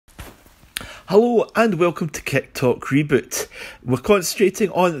Hello and welcome to Kick Talk Reboot. We're concentrating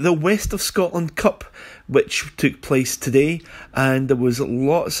on the West of Scotland Cup, which took place today, and there was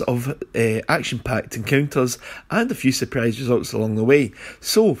lots of action-packed encounters and a few surprise results along the way.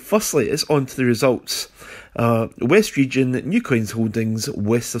 So, firstly, it's on to the results. West Region, New Coins Holdings,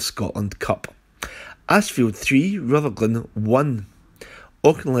 West of Scotland Cup. Ashfield 3, Rutherglen 1.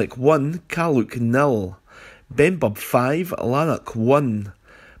 Auchinleck 1, Carluke 0. Benbub 5, Lanark 1.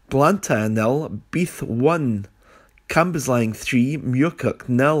 Blantyre 0, Beath 1, Cambuslang 3, Muirkirk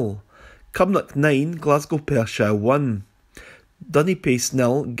 0, Cumnock 9, Glasgow Perthshire 1, Dunnypace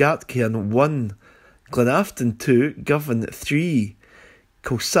 0, Gartcairn 1, Glenafton 2, Govan 3,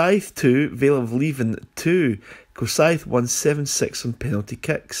 Kilsyth 2, Vale of Leven 2, Kilsyth won 7-6 on penalty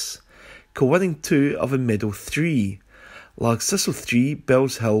kicks, Kilwinning 2, Oven Meadow 3, Largthistle 3,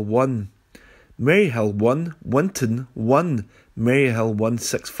 Bellshill 1, Maryhill 1, Winton 1, Maryhill won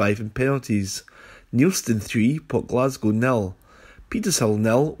 6-5 in penalties, Neilston 3, Port Glasgow 0, Petershill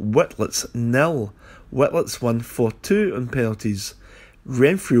 0, Whitlets 0, Whitlets won 4-2 on penalties,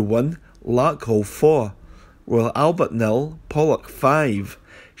 Renfrew 1, Larkhall 4, Royal Albert 0, Pollock 5,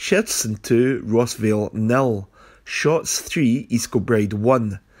 Sherdston 2, Rossvale 0, Shotts 3, East Kilbride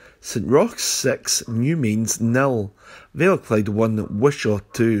 1, St Roch's 6, Newmains 0, Vale-Clyde 1, Wishaw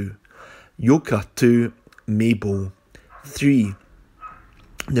 2, Yoka 2, Maybole 3.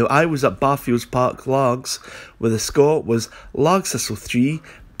 Now, I was at Barfields Park, Largs, where the score was Largthistle 3,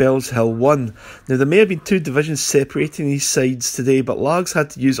 Bellshill 1. Now, there may have been two divisions separating these sides today, but Largs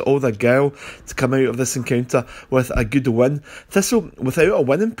had to use all their guile to come out of this encounter with a good win. Thistle, without a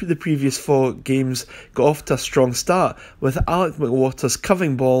win in the previous 4 games, got off to a strong start, with Alec McWater's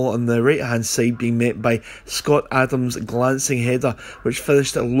covering ball on the right-hand side being met by Scott Adams' glancing header, which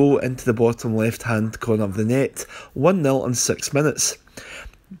finished low into the bottom left-hand corner of the net. 1-0 in 6 minutes.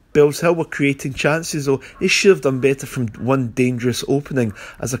 Bellshill were creating chances, though they should have done better from one dangerous opening,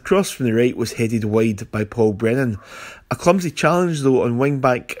 as a cross from the right was headed wide by Paul Brennan. A clumsy challenge, though, on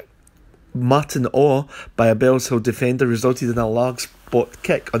wing-back Martin Orr by a Bellshill defender resulted in a large spot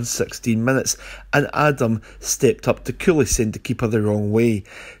kick on 16 minutes, and Adam stepped up to coolly send the keeper the wrong way.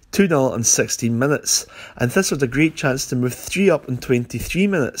 2-0 in 16 minutes, and this was a great chance to move 3 up in 23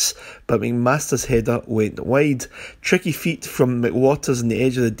 minutes, but McMaster's header went wide. Tricky feet from McWaters on the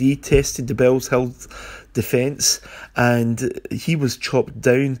edge of the D tested the Bellshill defence, and he was chopped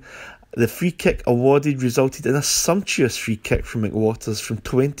down. The free kick awarded resulted in a sumptuous free kick from McWaters from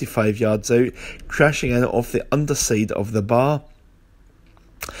 25 yards out, crashing in off the underside of the bar.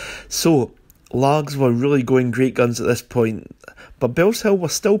 So, Largs were really going great guns at this point, but Bellshill were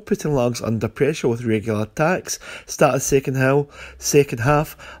still putting Largs under pressure with regular attacks. Start of second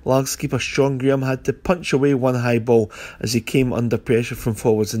half, Largs keeper Sean Graham had to punch away one high ball as he came under pressure from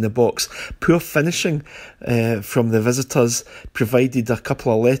forwards in the box. Poor finishing from the visitors provided a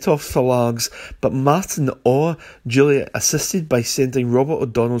couple of let-offs for Largs, but Martin Orr duly assisted by sending Robert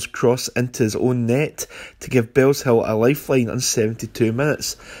O'Donnell's cross into his own net to give Bellshill a lifeline on 72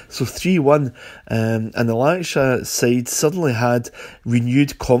 minutes. So 3-1, and the Lancashire side suddenly had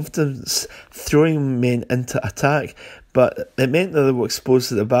renewed confidence, throwing men into attack, but it meant that they were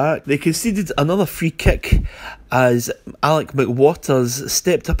exposed at the back. They conceded another free kick as Alec McWaters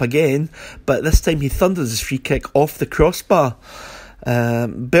stepped up again, but this time he thundered his free kick off the crossbar.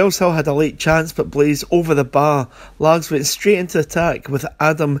 Bellshill had a late chance but blazed over the bar. Largs went straight into attack with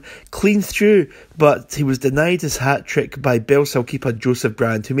Adam clean through, but he was denied his hat-trick by Bellshill keeper Joseph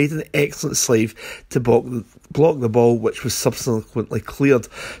Brand, who made an excellent save to block the ball, which was subsequently cleared.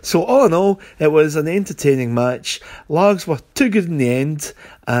 So all in all, it was an entertaining match. Largs were too good in the end,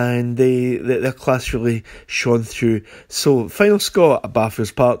 and their class really shone through. So final score at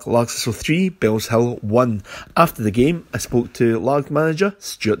Barfields Park, Largthistle 3, Bellshill 1. After the game, I spoke to Largs manager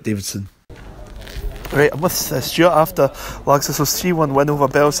Stuart Davidson. Right, I'm with Stuart after Largthistle's 3-1 win over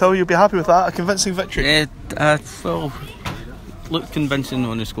Bellshill. You'll be happy with that? A convincing victory? Yeah, well, looked convincing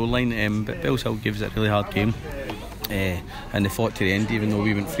on the scoreline, but Bellshill gives it a really hard game. And they fought to the end, even though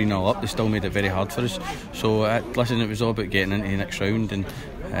we went 3-0 up, they still made it very hard for us. So listen, it was all about getting into the next round, and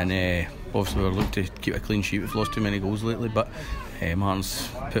obviously we're looking to keep a clean sheet. We've lost too many goals lately, but Martin's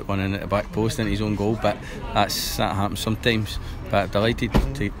put one in at the back post into his own goal, but that happens sometimes. But delighted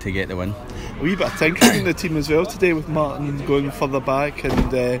to get the win. A wee bit of tinkering in the team as well today, with Martin going further back,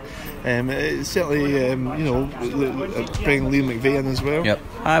 and certainly bringing Liam McVeigh in as well.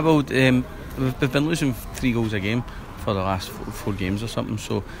 Yep. We've been losing 3 goals a game for the last 4 games or something,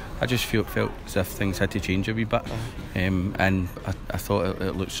 so I just felt as if things had to change a wee bit, and I thought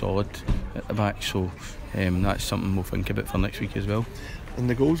it looked solid at the back, so that's something we'll think about for next week as well. And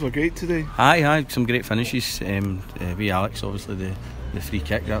the goals were great today. Aye, some great finishes. We Alex, obviously the free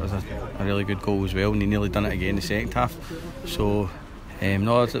kick, that was a really good goal as well, and he nearly done it again in the second half. So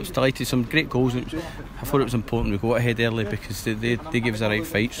no, I was delighted. Some great goals. I thought it was important we got ahead early because they gave us a right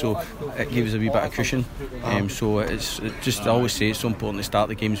fight, so it gave us a wee bit of cushion. So it's just, I always say it's so important to start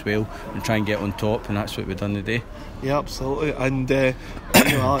the games well and try and get on top, and that's what we've done today. Yeah, absolutely. And Alec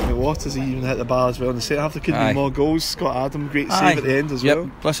McWaters, he even hit the bar as well in the second half. There could be more goals. Scott Adam, great save at the end as well.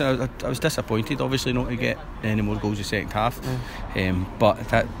 Listen, I was disappointed obviously not to get any more goals in the second half, but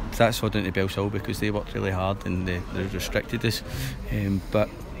that's all down to Bellshill because they worked really hard and they restricted us. But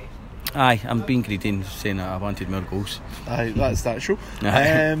I'm being greedy in saying that I wanted more goals. That's that show.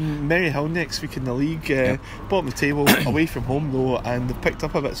 Maryhill next week in the league, bottom of the table, away from home though, and they've picked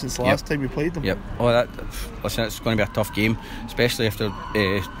up a bit since the last time we played them. Listen, it's going to be a tough game, especially after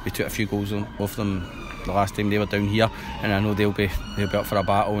we took a few goals off them the last time they were down here, and I know they'll be up for a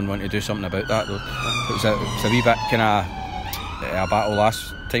battle and want to do something about that. It was a wee bit kind of a battle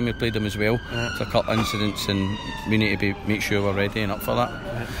last time we played them as well. It's a couple of incidents and we need to make sure we're ready and up for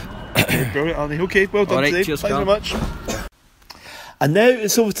that. Brilliant, Arnie. Okay, well done today. Cheers, thanks very much. And now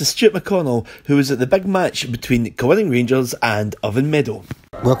it's over to Stuart McConnell, who was at the big match between Kilwinning Rangers and Oven Meadow.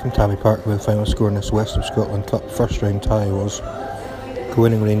 Welcome to Abbey Park, where the final score in this West of Scotland Cup first round tie was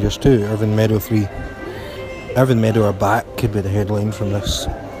Kilwinning Rangers 2, Oven Meadow 3. Oven Meadow are back, could be the headline from this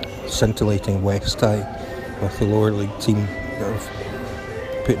scintillating West tie, with the lower league team that have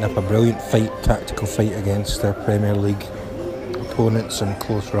putting up a brilliant tactical fight against their Premier League opponents and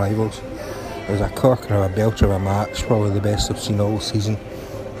close rivals. It was a corker of a belter of a match, probably the best I've seen all season.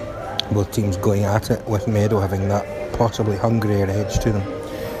 Both teams going at it, with Meadow having that possibly hungrier edge to them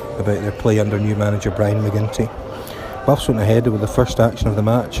about their play under new manager Brian McGinty. Buffs went ahead with the first action of the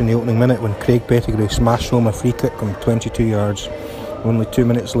match in the opening minute when Craig Pettigrew smashed home a free kick from 22 yards. Only 2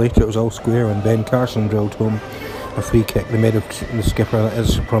 minutes later it was all square when Ben Carson drilled home a free kick, the skipper that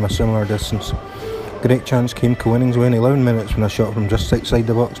is, from a similar distance. Great chance came Kilwinning's way in 11 minutes when a shot from just outside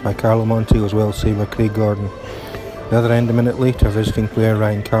the box by Carlo Monti was well saved by Craig Gordon. The other end, a minute later, visiting player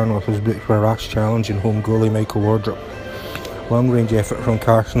Ryan Carnoff was booked for a rash challenge and home goalie Michael Wardrop. Long range effort from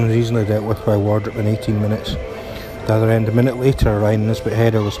Carson was easily dealt with by Wardrop in 18 minutes. The other end, a minute later, a Ryan Nisbet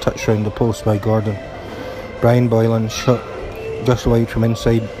header was touched round the post by Gordon. Brian Boylan shot just wide from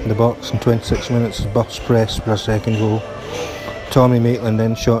inside the box in 26 minutes as Buffs pressed for a second goal. Tommy Maitland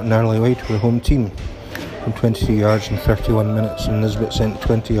then shot narrowly wide for the home team from 22 yards in 31 minutes, and Nisbet sent a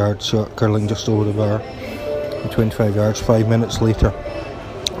 20 yard shot curling just over the bar in 25 yards 5 minutes later.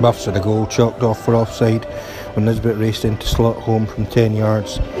 Buffs had a goal chalked off for offside when Nisbet raced into slot home from 10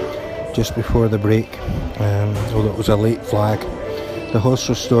 yards just before the break, although it was a late flag. The hosts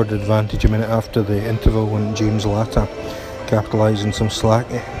restored the advantage a minute after the interval when James Latta capitalised on some slack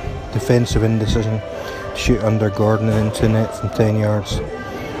defensive indecision to shoot under Gordon and into net from 10 yards.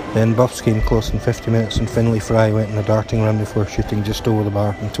 Then Buffs came close in 50 minutes and Finlay Fry went in a darting run before shooting just over the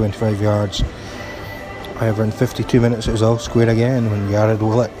bar from 25 yards. However, in 52 minutes it was all square again when Jared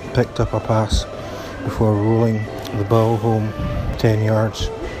Willett picked up a pass before rolling the ball home 10 yards.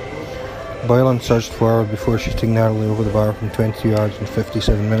 Boylan surged forward before shooting narrowly over the bar from 20 yards in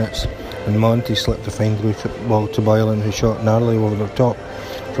 57 minutes, and Monty slipped a fine through ball to Boylan, who shot narrowly over the top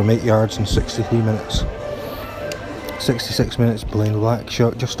from 8 yards in 63 minutes. 66 minutes, Blaine Black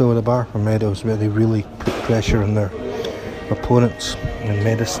shot just over the bar for Meadows, where they really put pressure on their opponents, and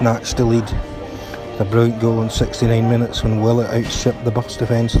Meadows snatched the lead. A brilliant goal in 69 minutes when Willett outstripped the Buffs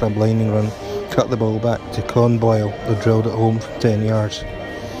defence with a blinding run, cut the ball back to Con Boyle, who drilled it home from 10 yards.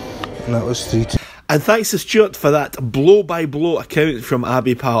 And that was 3-2. And thanks to Stuart for that blow-by-blow account from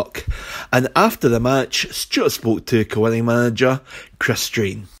Abbey Park. And after the match, Stuart spoke to Kilwinning manager Chris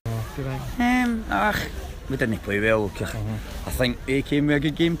Strain. We didn't play well. I think they came with a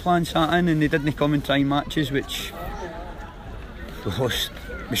good game plan sat in, and they didn't come and try matches, which we lost.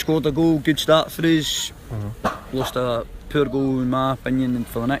 We scored a goal, good start for us. Lost a poor goal in my opinion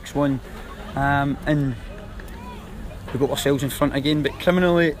for the next one, and we got ourselves in front again, but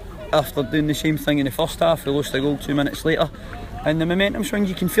criminally after doing the same thing in the first half we lost a goal 2 minutes later, and the momentum swings,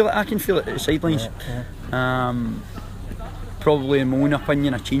 you can feel it. I can feel it at the sidelines. Probably in my own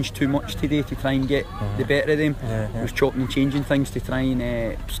opinion I changed too much today to try and get the better of them. I was chopping and changing things to try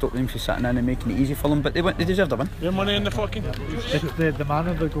and stop them from sitting in and making it easy for them, but they deserved a win. Your money in the fucking... The man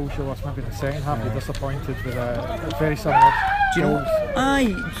of the goal show was maybe the second half. You're disappointed with a very similar goals.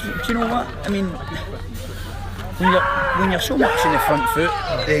 Do you know what? I mean, when you're so much in the front foot,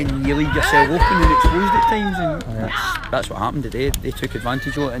 then you leave yourself open and exposed at times, and that's what happened today. They took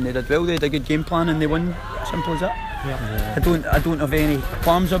advantage of it and they did well. They had a good game plan and they won. Simple as that. I don't have any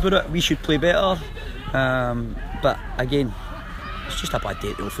qualms about it. We should play better, but again, it's just a bad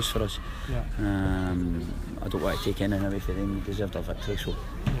day at the office for us. I don't want to take anything away from them. They deserved a victory,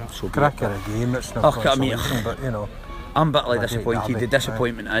 so Crack of a game, it's not consolation, but you know, I'm bitterly disappointed. The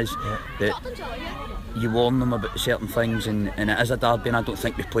disappointment is that you warn them about certain things, and it is a derby, and I don't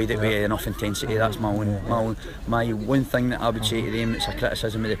think we played it with enough intensity. That's my one thing that I would say to them. It's a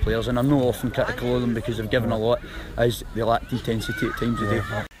criticism of the players, and I'm not often critical of them because they've given a lot. Is they lacked intensity at times today.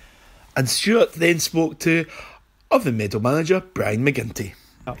 And Stuart then spoke to Oven Meadow manager Brian McGinty.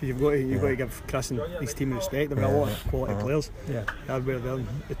 You've got to give Chris and his team respect. They've got a lot of quality players. They're in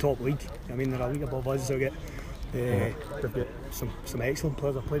the top league. I mean, they're a league above us. They've got some excellent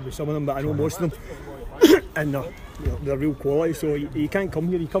players. I've played with some of them, but I know most of them. And they're real quality, so you can't come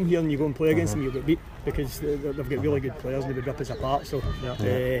here. You come here and you go and play against them, you'll get beat because they've got really good players and they would rip us apart. So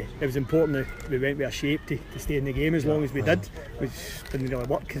it was important that we went with a shape to stay in the game as long as we did, which didn't really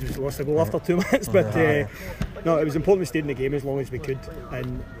work because we lost a goal after 2 minutes. But no, it was important we stayed in the game as long as we could,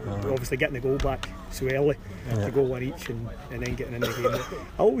 and obviously getting the goal back so early to go one each and then getting in the game. But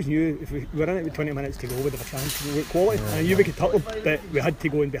I always knew if we were in it with 20 minutes to go, we'd have a chance. We were quality, and I knew we could tuck them, but we had to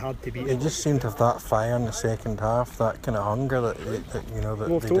go and be hard to beat. It just seemed to have that fire in the second half, that kind of hunger that you know that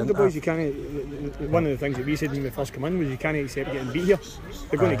well, I've they told didn't the boys have. You can't. One of the things that we said when we first come in was you can't accept getting beat here.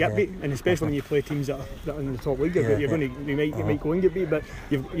 They're going to get beat, and especially when you play teams that are in the top league, you might go and get beat, but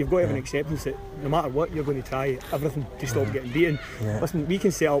you've got to have an acceptance that no matter what, you're going to try everything to stop getting beaten. Listen, we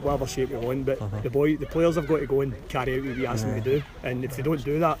can set up whatever shape we want, but the players have got to go and carry out what we ask them to do, and if they don't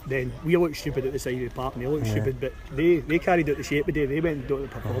do that, then we look stupid at the side of the park and they look stupid, but they carried out the shape today. They went and did the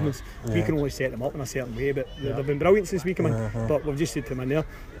performance. We can only set them up in a certain way, but they've been brilliant since we come in, but we've just said to them in there,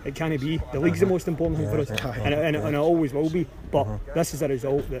 it can't be. The league's the most important thing for us, and it always will be, but this is a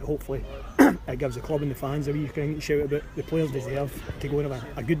result that hopefully it gives the club and the fans a wee thing to shout about. The players deserve to go and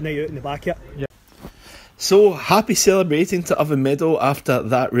have a good night out in the back here. So happy celebrating to Oven Meadow after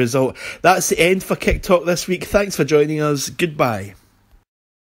that result. That's the end for Kick Talk this week. Thanks for joining us. Goodbye.